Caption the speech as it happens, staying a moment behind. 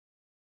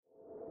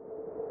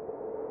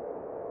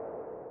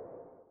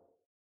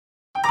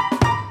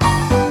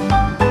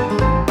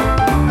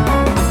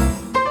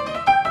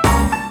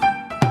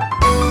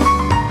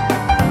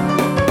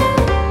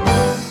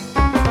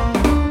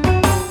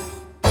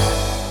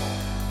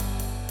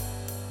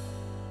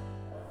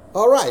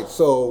All right,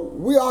 so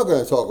we are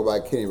going to talk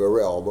about Kenny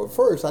Burrell, but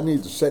first I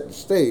need to set the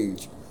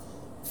stage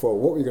for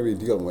what we're going to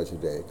be dealing with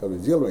today, because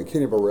we're dealing with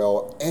Kenny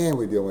Burrell and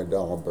we're dealing with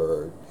Donald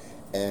Byrd,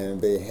 and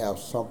they have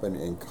something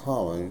in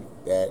common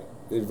that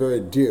is very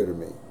dear to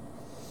me.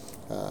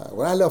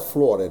 When I left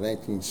Florida in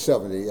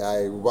 1970,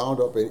 I wound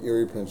up in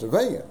Erie,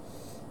 Pennsylvania,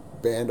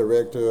 band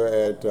director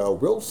at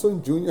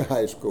Wilson Junior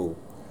High School.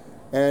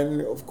 And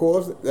of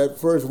course, that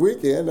first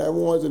weekend, I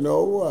wanted to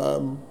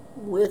know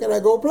where can I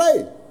go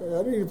play?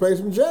 I need to play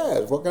some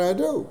jazz. What can I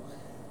do?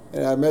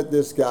 And I met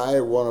this guy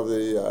at one of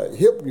the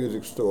hip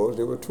music stores.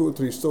 There were 2 or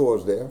 3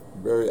 stores there.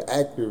 Very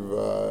active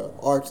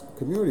arts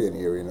community in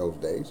Erie in those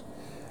days.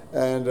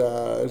 And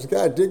this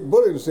guy, Dick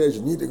Bullen, says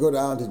you need to go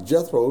down to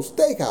Jethro's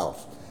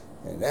Steakhouse.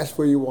 And that's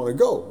where you want to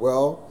go.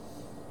 Well,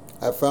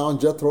 I found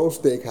Jethro's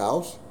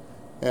Steakhouse.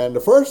 And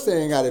the first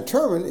thing I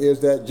determined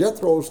is that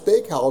Jethro's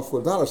Steakhouse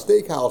was not a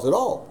steakhouse at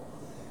all.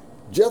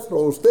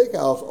 Jethro's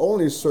Steakhouse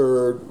only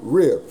served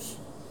ribs.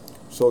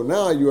 So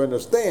now you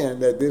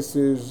understand that this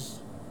is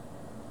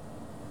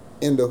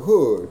in the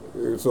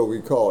hood, so we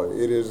call it.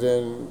 It is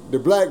in the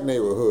black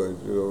neighborhood.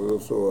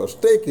 So a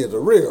steak is a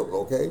rib,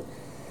 okay?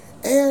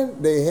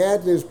 And they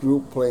had this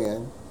group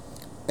playing,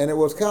 and it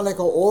was kind of like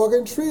an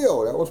organ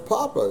trio that was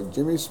popular.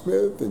 Jimmy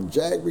Smith and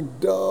Jack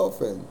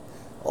McDuff and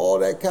all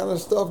that kind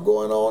of stuff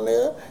going on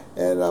there.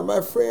 And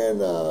my friend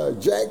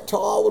Jack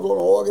Tarr was on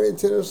the organ and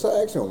tenor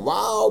sax, and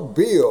Wild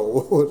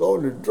Bill was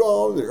on the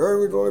drums, and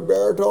Ernie was on the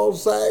baritone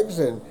sax,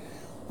 and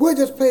we're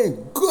just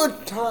playing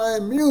good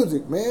time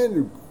music, man.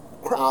 The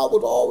crowd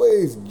was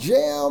always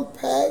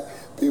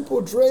jam-packed,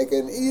 people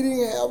drinking, eating,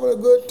 having a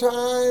good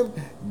time,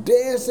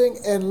 dancing,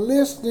 and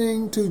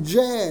listening to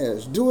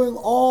jazz, doing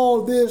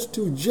all this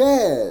to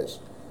jazz.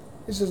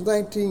 This is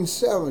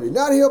 1970.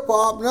 Not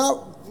hip-hop,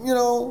 not,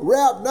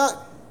 rap,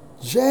 not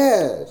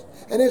jazz.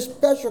 And it's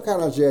special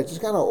kind of jazz, this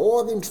kind of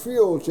organ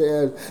trio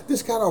jazz,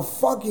 this kind of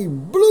funky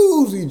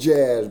bluesy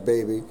jazz,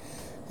 baby.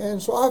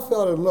 And so I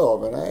fell in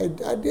love, and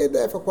I did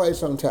that for quite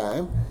some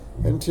time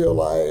until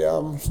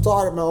I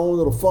started my own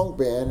little funk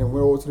band and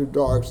went over to the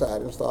dark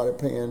side and started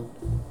playing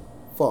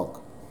funk.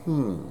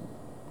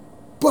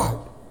 But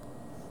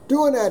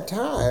during that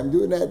time,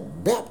 during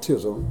that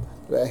baptism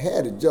that I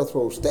had at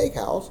Jethro's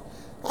Steakhouse,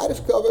 I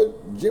discovered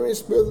Jimmy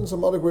Smith and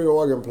some other great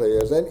organ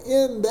players. And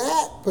in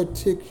that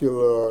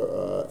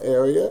particular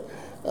area,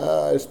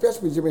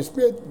 especially with Jimmy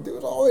Smith, there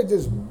was always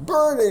this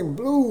burning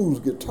blues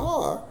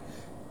guitar.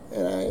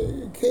 And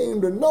I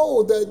came to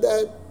know that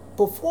that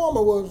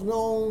performer was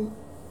known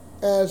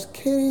as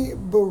Kenny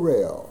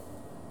Burrell.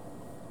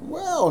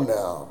 Well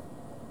now,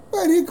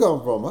 where'd he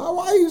come from?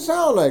 Why he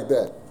sound like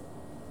that?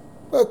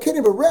 Well,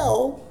 Kenny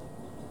Burrell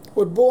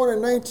was born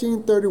in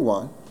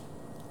 1931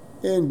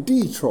 in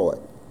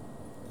Detroit.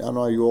 I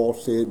know you all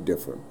say it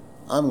different.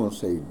 I'm going to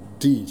say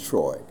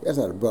Detroit. That's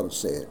how the brother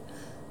said,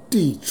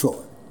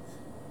 Detroit.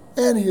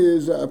 And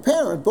his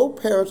parents,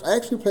 both parents,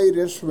 actually played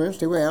instruments.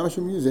 They were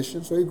amateur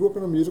musicians, so he grew up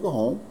in a musical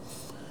home.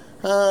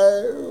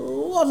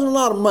 Wasn't a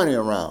lot of money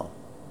around.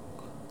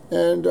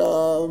 And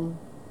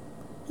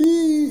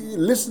he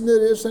listened to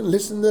this and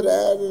listened to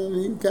that, and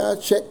he kind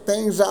of checked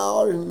things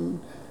out and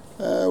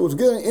was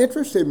getting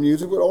interested in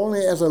music, but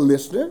only as a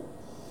listener.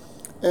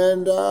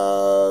 And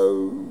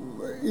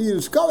he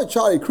discovered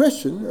Charlie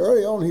Christian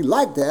early on. He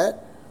liked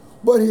that,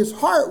 but his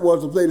heart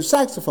was to play the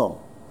saxophone.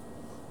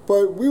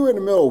 But we were in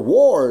the middle of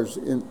wars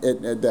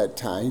at that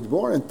time. He was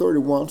born in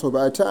 31, so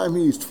by the time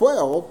he's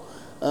 12,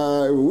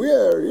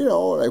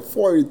 we're, like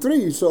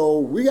 43, so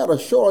we got a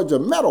shortage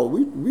of metal.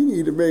 We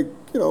need to make,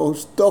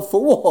 stuff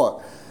for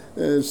war.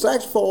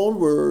 Saxophones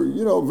were,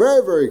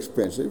 very, very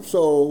expensive,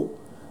 so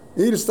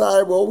he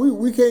decided, well,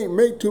 we can't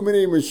make too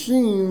many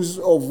machines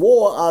of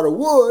war out of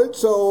wood,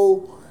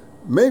 so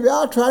maybe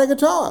I'll try the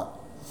guitar.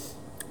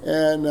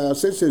 And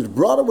since his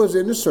brother was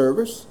in the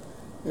service,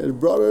 his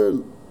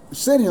brother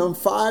sent him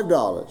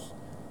 $5.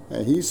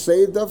 And he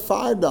saved up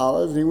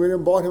 $5, and he went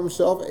and bought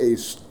himself a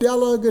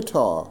Stella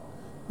guitar.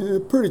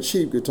 A pretty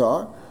cheap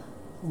guitar,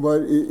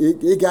 but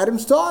it got him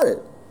started.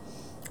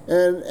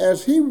 And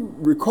as he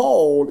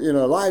recalled in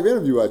a live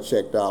interview I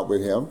checked out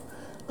with him,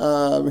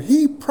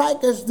 he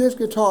practiced this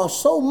guitar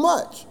so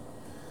much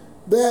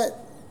that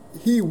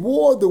he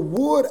wore the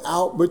wood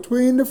out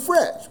between the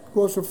frets. Of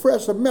course, the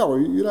frets are metal.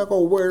 You're not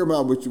going to wear them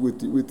out with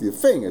your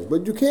fingers,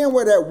 but you can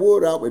wear that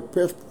wood out with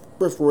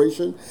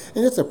perspiration,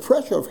 and it's the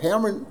pressure of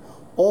hammering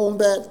on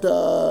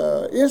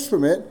that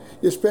instrument,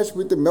 especially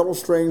with the metal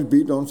strings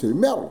beating onto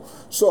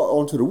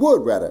the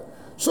wood rather.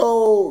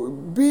 So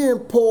being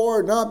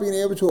poor, not being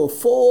able to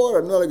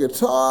afford another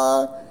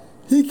guitar,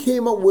 he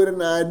came up with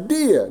an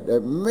idea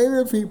that maybe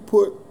if he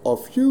put a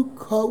few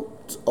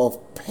coats of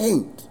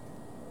paint,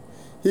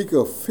 he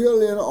could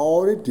fill in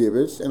all the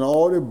divots and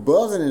all the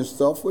buzzing and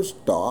stuff would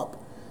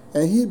stop,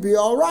 and he'd be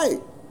all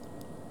right.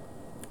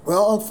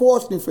 Well,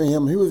 unfortunately for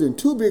him, he was in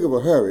too big of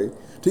a hurry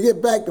to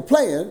get back to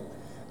playing,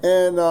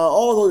 and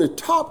although the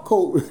top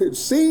coat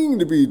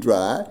seemed to be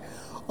dry,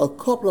 a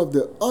couple of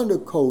the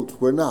undercoats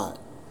were not.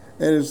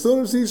 And as soon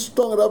as he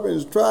strung it up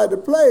and tried to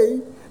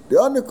play,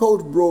 The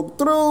undercoat broke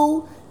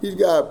through. He's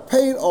got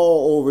paint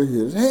all over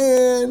his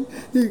hand.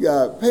 He's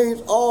got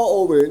paint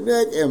all over the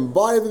neck and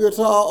body of the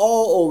guitar,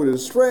 all over the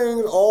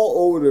strings,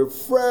 all over the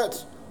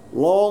frets.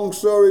 Long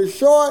story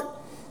short,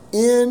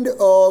 end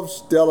of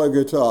Stellar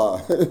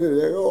Guitar.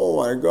 Oh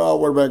my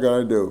God, what am I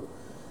going to do?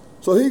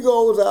 So he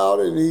goes out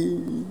and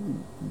he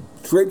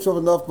scrapes up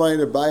enough money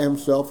to buy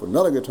himself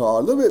another guitar,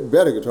 a little bit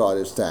better guitar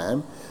this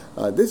time.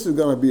 This is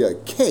going to be a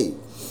Kay.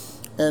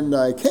 And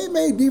Kay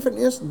made decent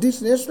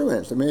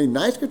instruments. They made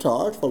nice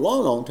guitars for a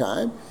long, long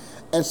time.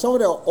 And some of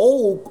their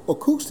old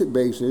acoustic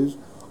basses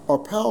are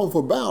pound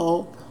for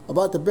pound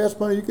about the best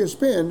money you can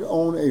spend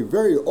on a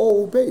very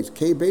old bass.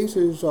 Kay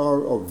basses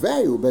are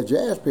valued by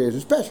jazz players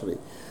especially.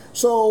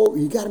 So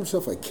he got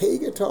himself a Kay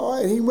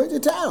guitar and he went to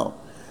town.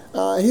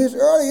 His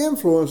early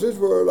influences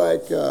were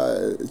like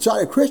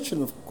Charlie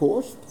Christian, of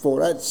course,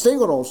 for that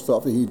single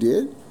stuff that he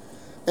did.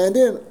 And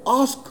then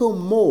Oscar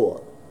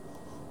Moore,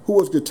 who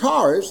was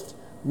guitarist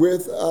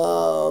with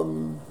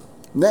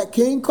Nat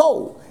King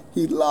Cole.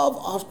 He loved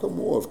Oscar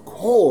Moore's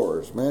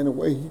chords, man, the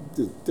way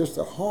just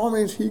the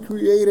harmonies he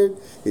created,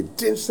 the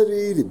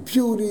density, the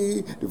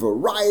beauty, the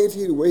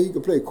variety, the way he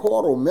could play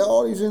chordal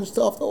melodies and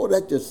stuff. Oh,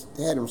 that just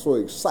had him so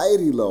excited.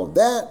 He loved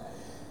that.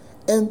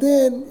 And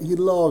then he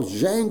loved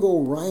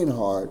Django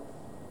Reinhardt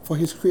for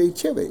his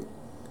creativity,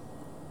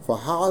 for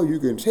how you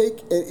can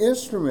take an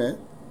instrument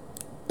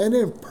and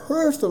then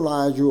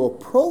personalize your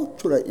approach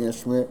to that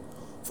instrument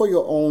for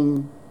your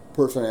own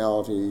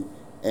personality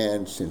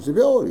and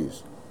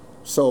sensibilities.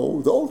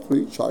 So those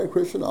three, Charlie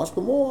Christian,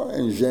 Oscar Moore,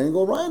 and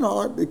Django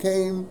Reinhardt,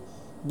 became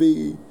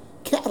the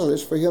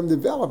catalyst for him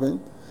developing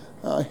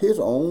his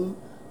own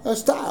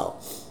style.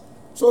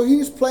 So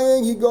he's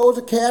playing, he goes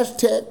to Cass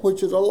Tech,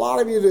 which is a lot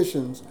of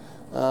musicians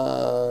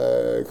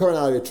coming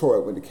out of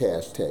Detroit went to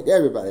Cass Tech.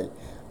 Everybody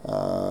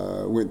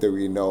went there,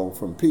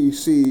 from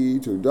PC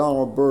to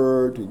Donald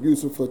Byrd to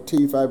Yusuf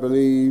Lateef, I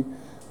believe.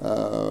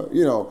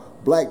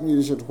 Black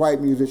musicians,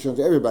 white musicians,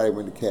 everybody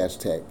went to Cass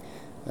Tech.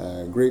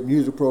 Great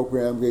music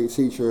program, great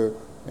teacher,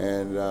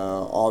 and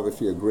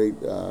obviously a great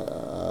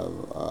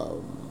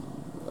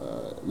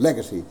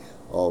legacy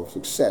of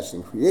success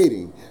in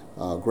creating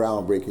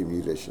groundbreaking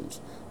musicians.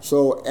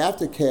 So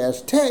after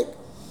Cass Tech,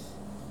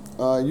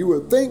 you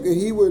would think that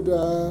he would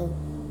go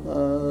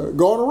on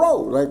the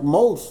road, like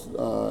most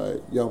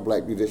young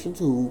black musicians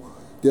who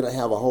didn't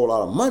have a whole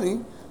lot of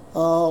money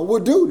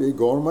would do. They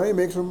go on the money,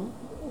 make some,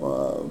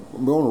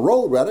 go on the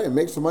road rather, and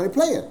make some money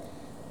playing.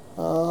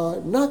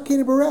 Not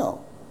Kenny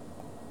Burrell.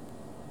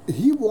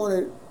 He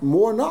wanted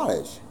more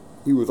knowledge.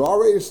 He was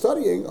already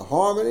studying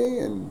harmony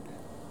and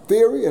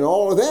theory and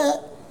all of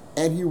that,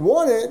 and he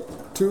wanted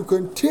to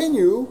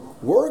continue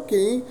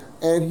working,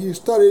 and he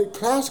studied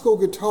classical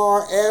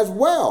guitar as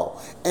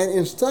well. And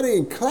in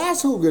studying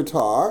classical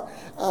guitar,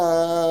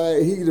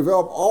 he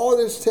developed all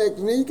this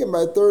technique, and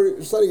by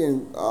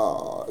studying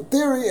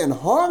theory and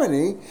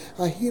harmony,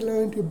 he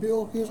learned to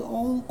build his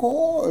own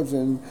chords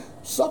and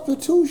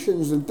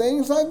substitutions and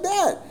things like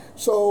that.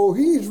 So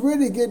he's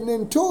really getting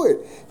into it.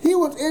 He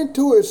was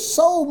into it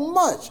so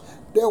much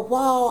that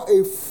while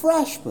a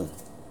freshman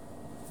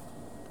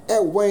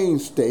at Wayne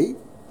State,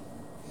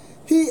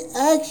 he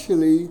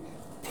actually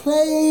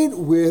played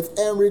with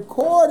and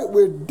recorded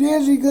with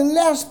Dizzy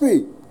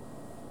Gillespie.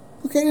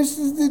 Okay, this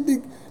is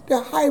the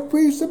high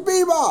priest of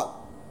bebop.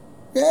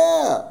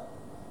 Yeah.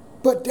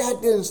 But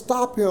that didn't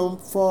stop him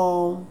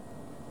from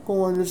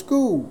going to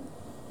school.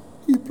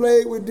 He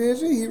played with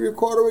Dizzy, he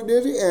recorded with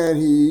Dizzy, and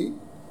he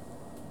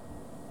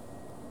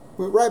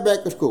went right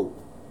back to school.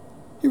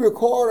 He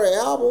recorded an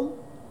album.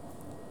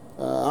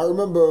 I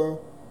remember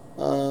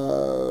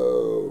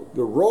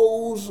The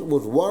Rose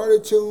was one of the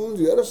tunes.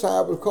 The other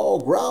side was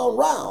called Ground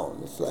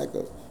Round. It's like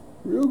a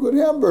real good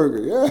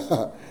hamburger,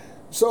 yeah.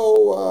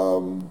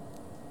 So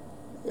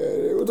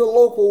it was a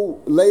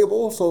local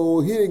label,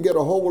 so he didn't get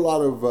a whole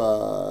lot of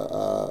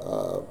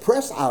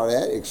press out of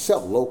that,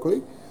 except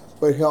locally,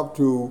 but it helped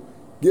to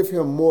give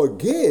him more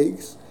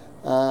gigs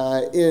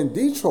in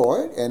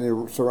Detroit and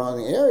in the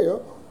surrounding area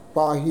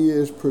while he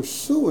is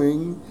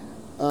pursuing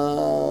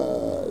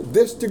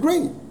this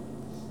degree.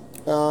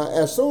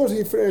 As soon as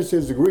he finished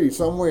his degree,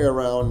 somewhere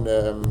around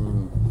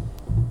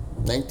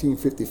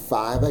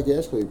 1955, I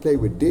guess, because he played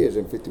with Diz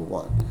in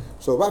 51.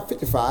 So about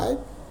 55,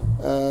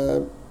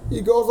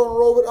 he goes on the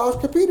road with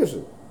Oscar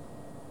Peterson.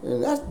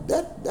 And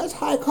that's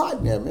high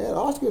cotton there, man.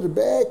 Oscar's a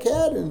bad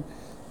cat, and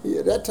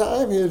at that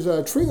time his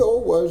trio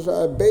was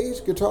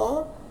bass,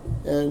 guitar,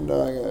 and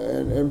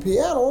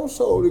piano.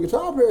 So the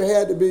guitar player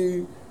had to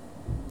be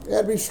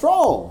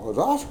strong, because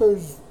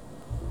Oscar's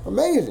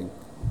amazing.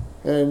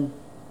 And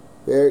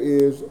there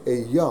is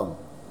a young,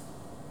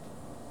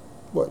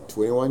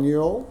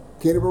 21-year-old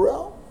Kenny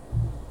Burrell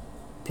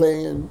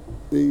playing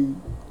the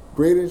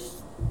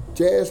greatest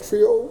jazz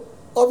trio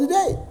of the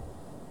day.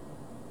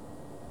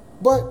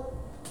 But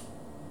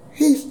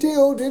he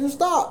still didn't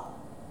stop.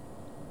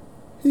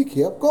 He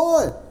kept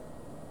going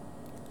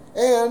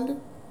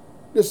and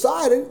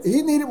decided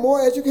he needed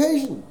more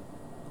education.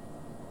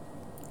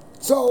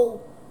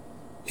 So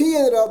he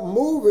ended up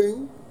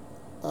moving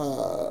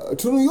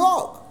to New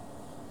York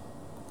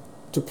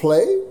to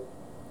play,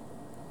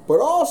 but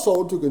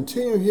also to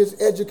continue his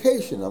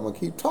education. I'm going to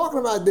keep talking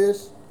about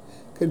this.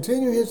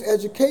 Continue his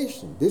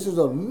education. This is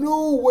a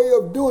new way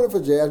of doing it for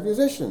jazz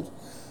musicians.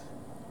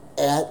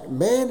 At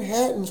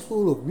Manhattan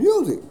School of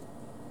Music.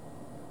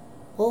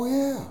 Oh,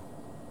 yeah.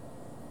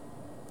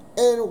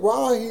 And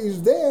while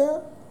he's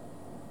there,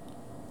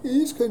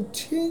 he's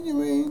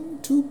continuing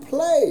to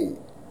play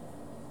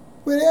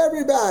with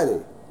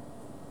everybody.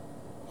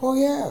 Oh,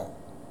 yeah.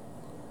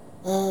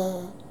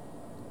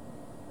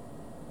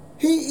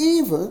 He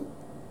even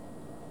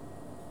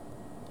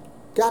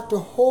got to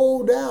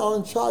hold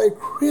down Charlie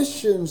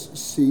Christian's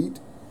seat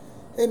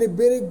in the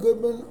Benny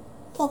Goodman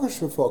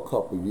Orchestra for a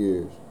couple of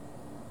years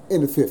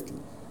in the 50s.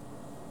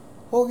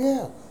 Oh,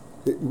 yeah.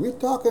 We're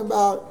talking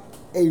about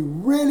a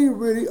really,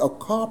 really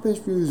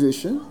accomplished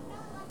musician,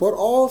 but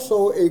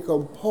also a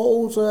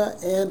composer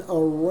and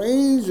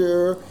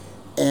arranger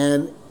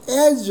and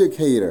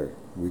educator.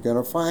 We're going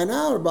to find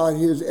out about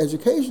his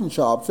education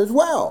chops as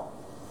well.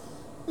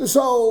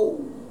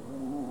 So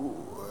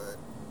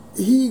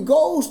he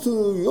goes to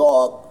New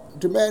York,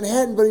 to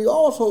Manhattan, but he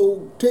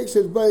also takes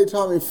his buddy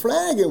Tommy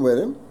Flanagan with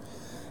him.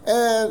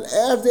 And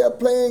as they're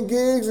playing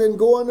gigs and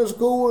going to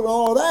school and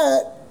all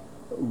that,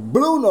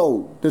 Blue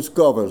Note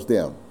discovers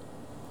them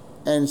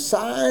and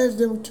signs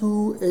them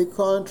to a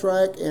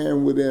contract,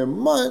 and within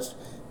months,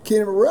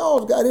 Kenny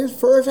Burrell's got his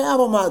first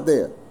album out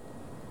there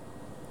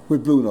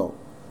with Blue Note.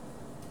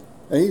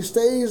 And he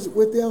stays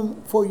with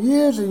them for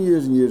years and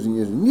years and years and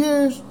years and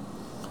years,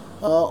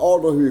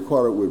 although he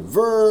recorded with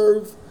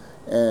Verve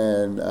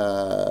and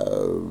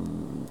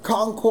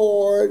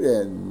Concord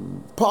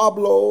and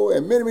Pablo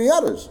and many, many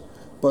others.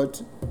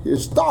 But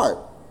his start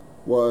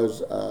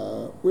was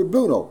with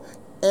Blue Note.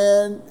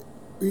 And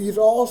he's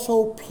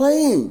also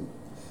playing.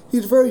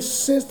 He's a very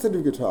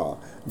sensitive guitar,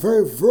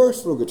 very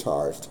versatile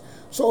guitarist.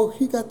 So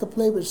he got to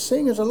play with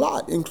singers a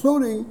lot,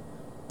 including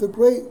the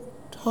great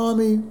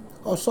Tony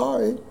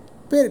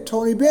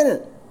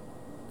Bennett,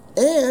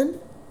 and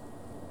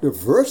the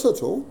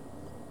versatile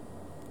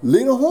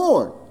Lena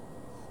Horne,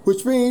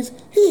 which means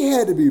he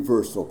had to be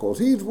versatile because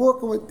he's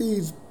working with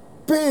these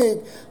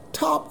big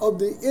top of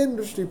the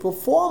industry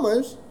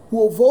performers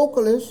who are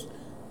vocalists,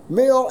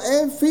 male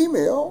and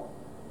female,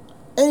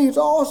 and he's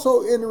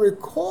also in the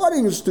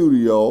recording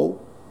studio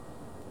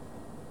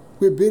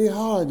with Billie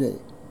Holiday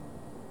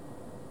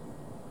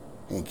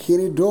and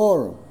Kenny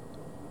Dorham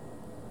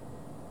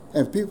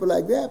and people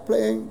like that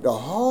playing the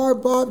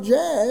hard bop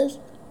jazz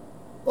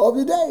of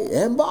the day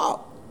and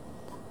bop.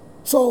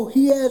 So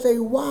he has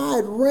a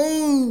wide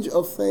range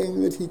of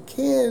things that he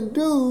can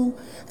do,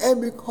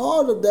 and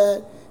because of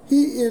that,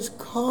 he is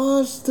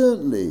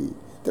constantly,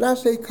 did I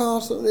say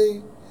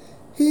constantly?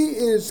 He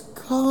is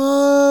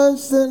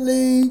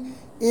constantly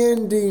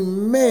in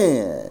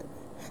demand.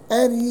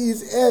 And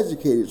he's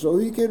educated, so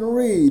he can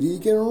read, he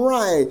can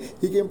write,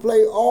 he can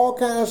play all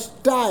kinds of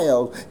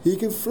styles. He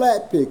can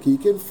flat pick, he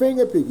can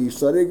finger pick, he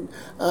studied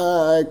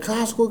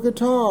classical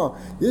guitar.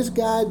 This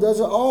guy does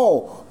it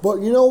all.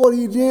 But you know what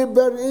he did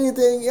better than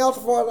anything else,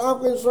 as far as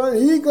I'm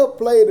concerned? He could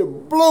play the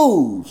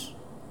blues.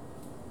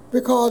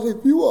 Because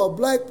if you are a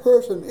black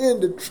person in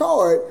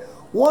Detroit,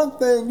 one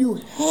thing you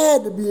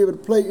had to be able to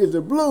play is the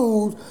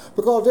blues,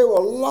 because there were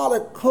a lot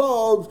of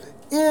clubs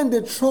in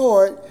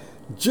Detroit,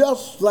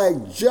 just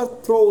like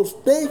Jethro's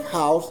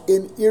Steakhouse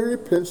in Erie,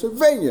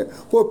 Pennsylvania,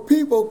 where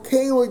people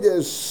came to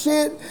just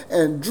sit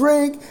and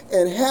drink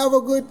and have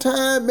a good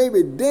time,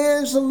 maybe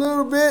dance a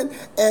little bit,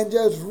 and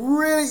just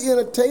really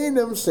entertain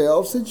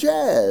themselves to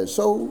jazz.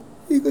 So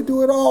he could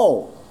do it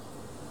all.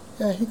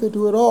 Yeah, he could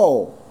do it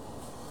all.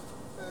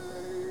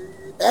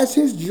 As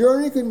his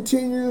journey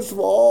continues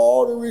for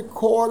all the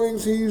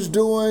recordings he's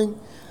doing,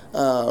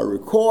 a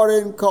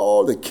recording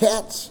called The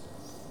Cats,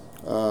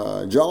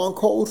 John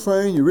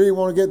Coltrane, you really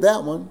want to get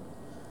that one.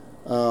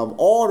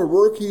 All the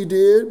work he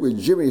did with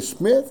Jimmy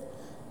Smith,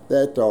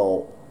 that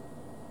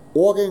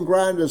organ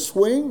grinder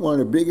swing, one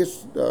of the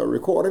biggest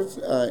recordings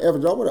ever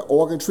done with an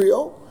organ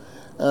trio.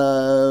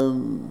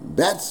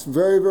 That's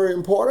very, very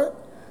important.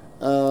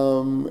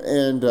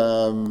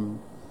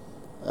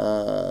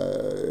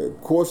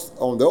 Of course,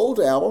 on those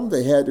albums,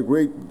 they had the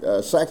great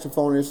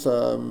saxophonist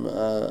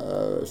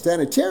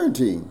Stanley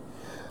Tarantine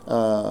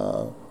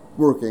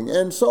working.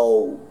 And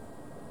so,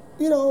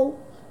 you know,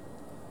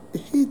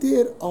 he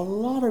did a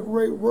lot of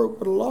great work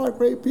with a lot of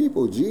great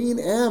people. Gene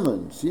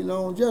Ammons, you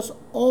know, just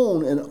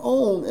on and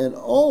on and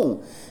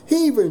on.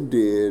 He even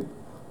did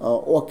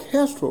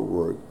orchestral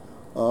work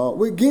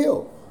with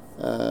Gil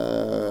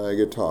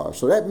guitar.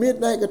 So that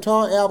Midnight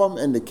Guitar album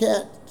and The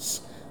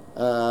Cats,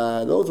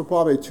 those are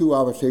probably two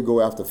I would say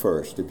go after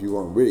first if you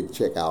want to really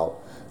check out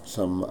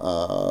some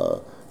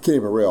Kenny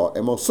Burrell,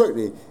 and most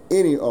certainly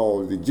any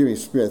of the Jimmy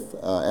Smith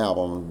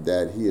album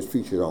that he is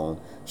featured on,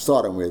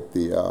 starting with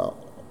the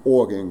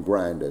organ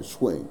grinder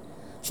swing.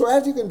 So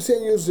as he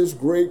continues this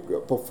great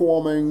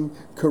performing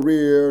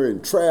career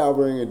and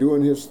traveling and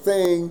doing his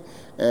thing,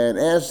 and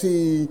as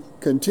he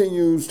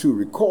continues to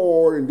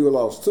record and do a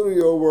lot of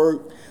studio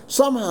work,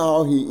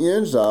 somehow he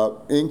ends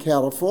up in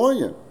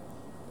California.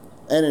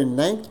 And in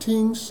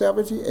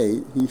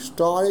 1978, he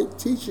started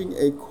teaching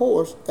a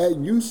course at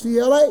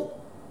UCLA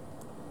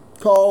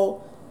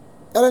called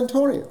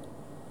Ellentonia.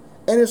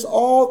 And it's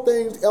all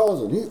things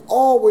Ellington. He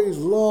always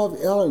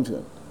loved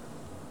Ellington.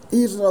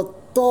 He's an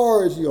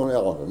authority on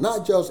Ellington,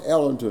 not just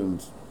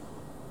Ellington's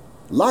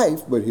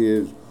life, but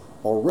his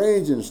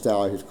arranging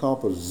style, his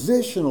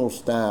compositional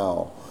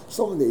style,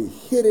 some of the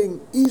hidden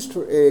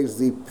Easter eggs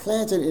they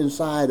planted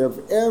inside of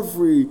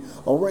every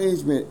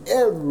arrangement,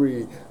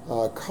 every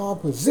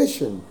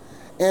composition.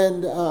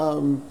 And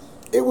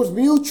it was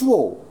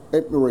mutual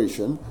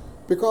admiration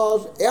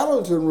because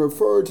Ellington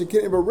referred to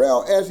Kenny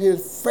Burrell as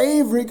his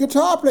favorite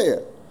guitar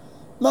player.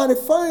 Now the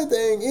funny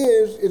thing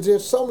is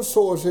there's some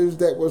sources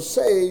that will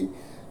say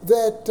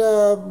that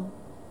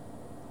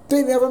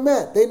they never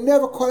met, they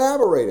never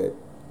collaborated,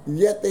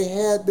 yet they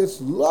had this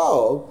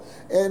love,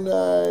 and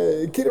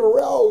Kenny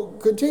Burrell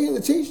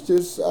continued to teach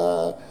this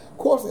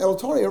course in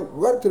Ellentonia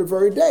right up to the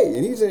very day,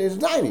 and he's in his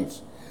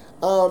 90s.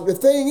 The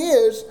thing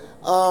is,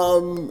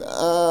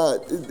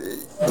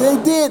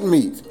 they did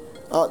meet.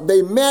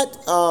 They met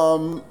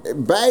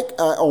back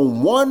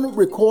on one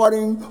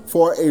recording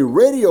for a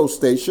radio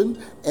station,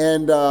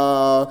 and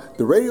the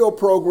radio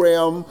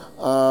program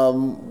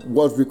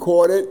was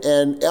recorded,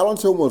 and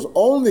Ellington was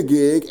on the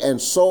gig, and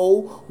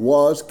so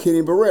was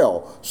Kenny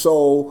Burrell.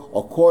 So,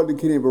 according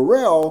to Kenny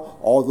Burrell,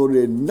 although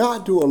they did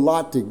not do a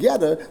lot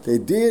together, they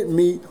did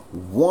meet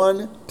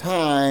one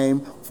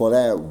time for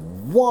that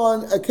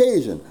one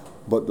occasion.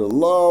 But the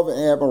love and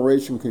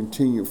admiration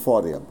continued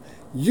for them.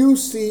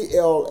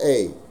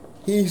 UCLA.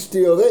 He's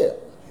still there.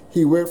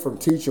 He went from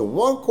teaching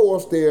one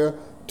course there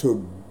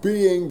to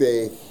being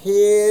the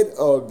head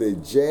of the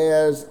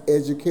jazz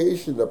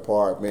education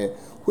department,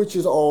 which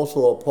is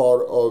also a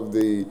part of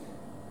the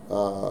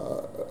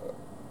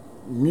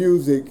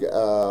music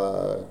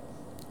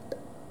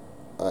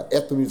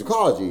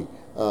ethnomusicology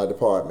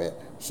department.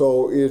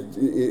 So it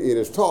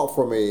is taught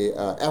from a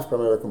African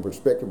American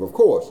perspective, of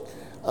course.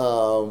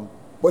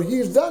 But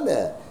he's done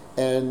that.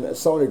 And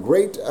some of the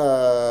great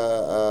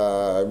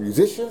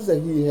musicians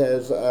that he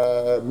has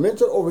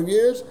mentored over the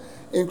years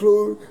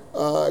include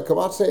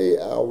Kamasi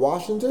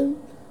Washington,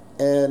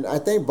 and I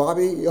think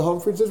Bobby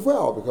Humphries as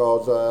well,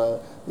 because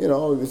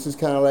this is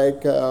kind of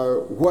like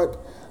what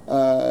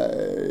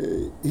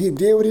he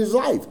did with his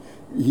life.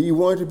 He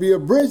wanted to be a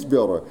bridge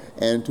builder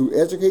and to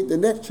educate the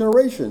next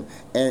generation.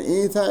 And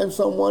anytime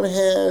someone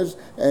has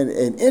an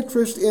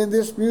interest in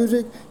this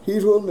music,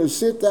 he's willing to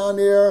sit down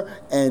there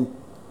and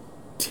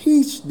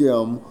teach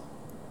them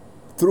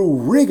through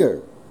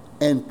rigor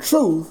and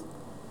truth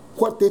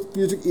what this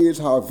music is,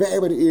 how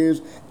valuable it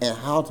is, and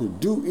how to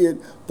do it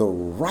the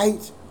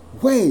right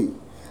way.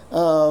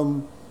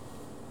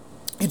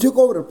 He took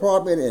over the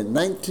department in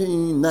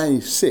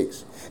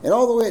 1996. And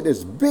although he had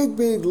this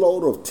big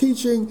load of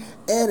teaching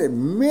and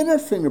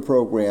administering the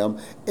program,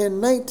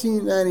 in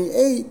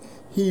 1998,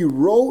 he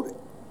wrote,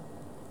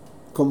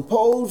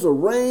 composed,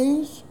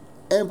 arranged,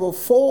 and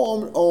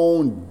performed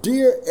on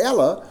Dear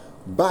Ella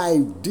by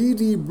Dee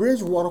Dee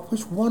Bridgewater,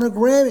 which won a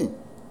Grammy.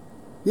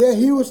 Yeah,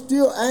 he was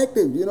still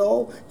active,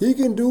 He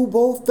can do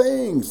both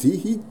things.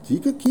 He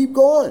could keep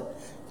going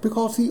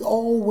because he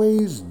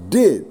always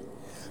did.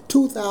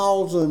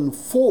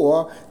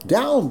 2004,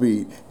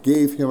 Downbeat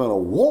gave him an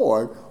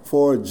award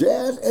for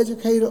Jazz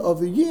Educator of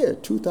the Year.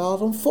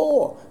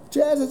 2004,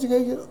 Jazz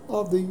Educator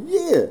of the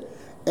Year.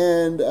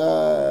 And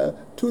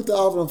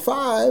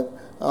 2005,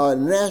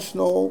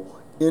 National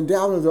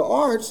Endowment of the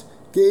Arts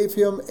gave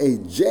him a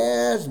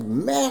Jazz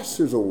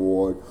Masters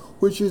Award,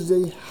 which is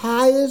the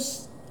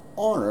highest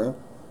honor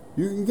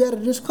you can get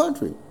in this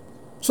country.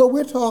 So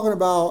we're talking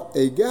about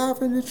a guy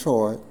from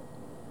Detroit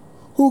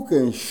who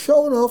can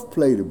sure enough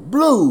play the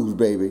blues,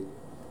 baby,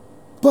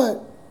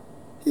 but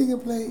he can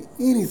play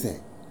anything.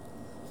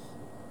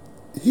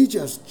 He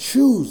just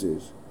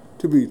chooses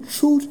to be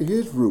true to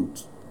his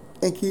roots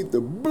and keep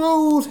the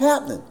blues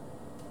happening.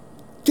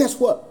 Guess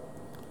what?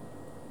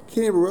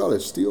 Kenny Burrell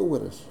is still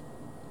with us.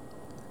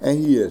 And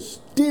he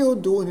is still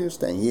doing his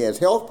thing. He has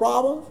health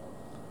problems,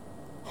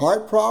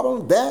 heart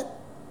problems,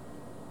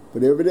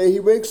 but every day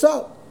he wakes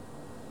up,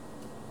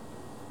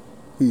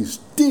 he's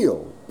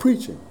still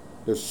preaching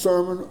the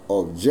sermon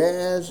of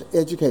jazz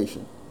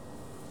education.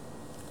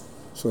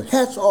 So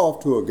hats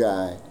off to a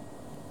guy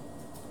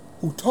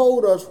who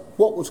told us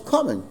what was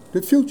coming,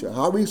 the future,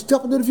 how we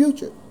step into the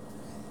future.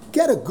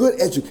 Get a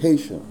good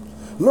education.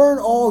 Learn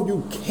all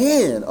you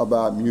can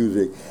about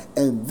music,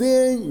 and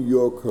then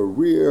your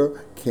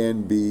career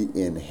can be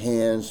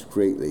enhanced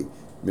greatly.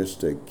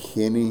 Mr.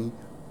 Kenny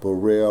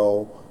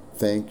Burrell,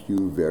 thank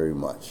you very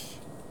much.